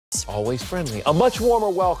always friendly. A much warmer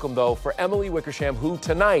welcome, though, for Emily Wickersham, who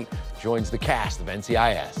tonight joins the cast of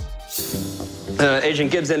NCIS.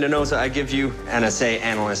 Agent Gibbs Endenosa, I give you NSA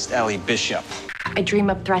analyst Ellie Bishop. I dream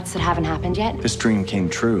up threats that haven't happened yet. This dream came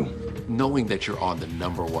true. Knowing that you're on the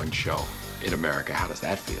 #1 show in America, how does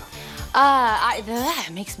that feel?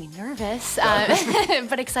 It makes me nervous,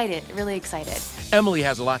 but excited, really excited. Emily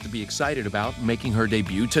has a lot to be excited about. Making her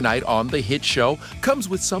debut tonight on the hit show comes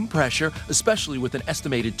with some pressure, especially with an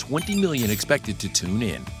estimated 20 million expected to tune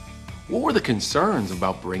in. What were the concerns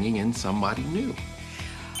about bringing in somebody new?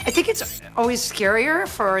 I think it's always scarier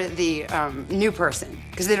for the new person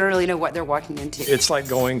because they don't really know what they're walking into. It's like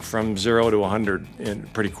going from 0 to 100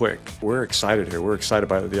 pretty quick. We're excited here. We're excited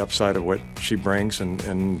by the upside of what she brings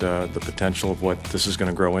and the potential of what this is going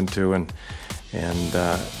to grow into, and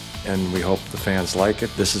we hope the fans like it.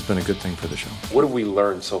 This has been a good thing for the show. What have we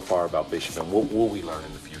learned so far about Bishop, and what will we learn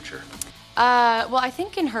in the future? Well, I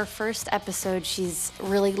think in her first episode, she's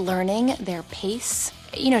really learning their pace.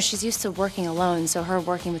 You know, she's used to working alone, so her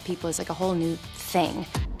working with people is like a whole new thing.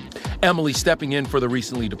 Emily, stepping in for the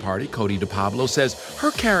recently departed Cody DiPablo, says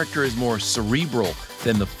her character is more cerebral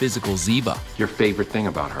than the physical Ziva. Your favorite thing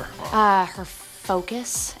about her? Her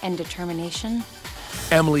focus and determination.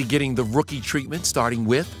 Emily getting the rookie treatment, starting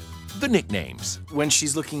with the nicknames. When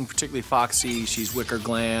she's looking particularly foxy, she's Wicker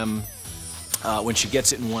Glam. When she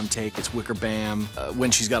gets it in one take, it's Wicker Bam.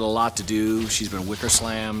 When she's got a lot to do, she's been Wicker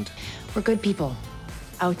Slammed. We're good people,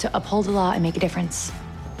 out to uphold the law and make a difference.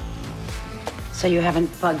 So you haven't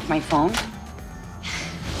bugged my phone?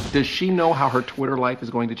 Does she know how her Twitter life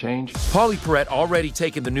is going to change? Pauley Perrette already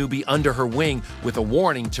taken the newbie under her wing with a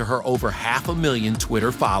warning to her over 500,000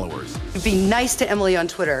 Twitter followers. Be nice to Emily on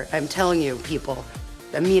Twitter. I'm telling you, people.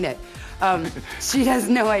 I mean it. She has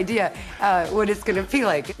no idea what it's going to feel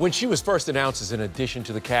like. When she was first announced as an addition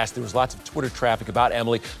to the cast, there was lots of Twitter traffic about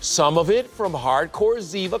Emily, some of it from hardcore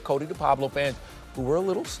Ziva, Cody DiPablo fans, who were a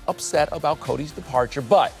little upset about Cody's departure.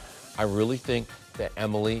 But I really think that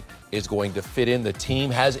Emily is going to fit in. The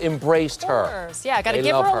team has embraced her. Of course, yeah, got to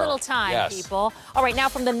give her a little time, people. All right, now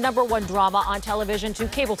from the #1 drama on television to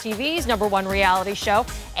cable TV's #1 reality show,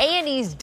 A&E's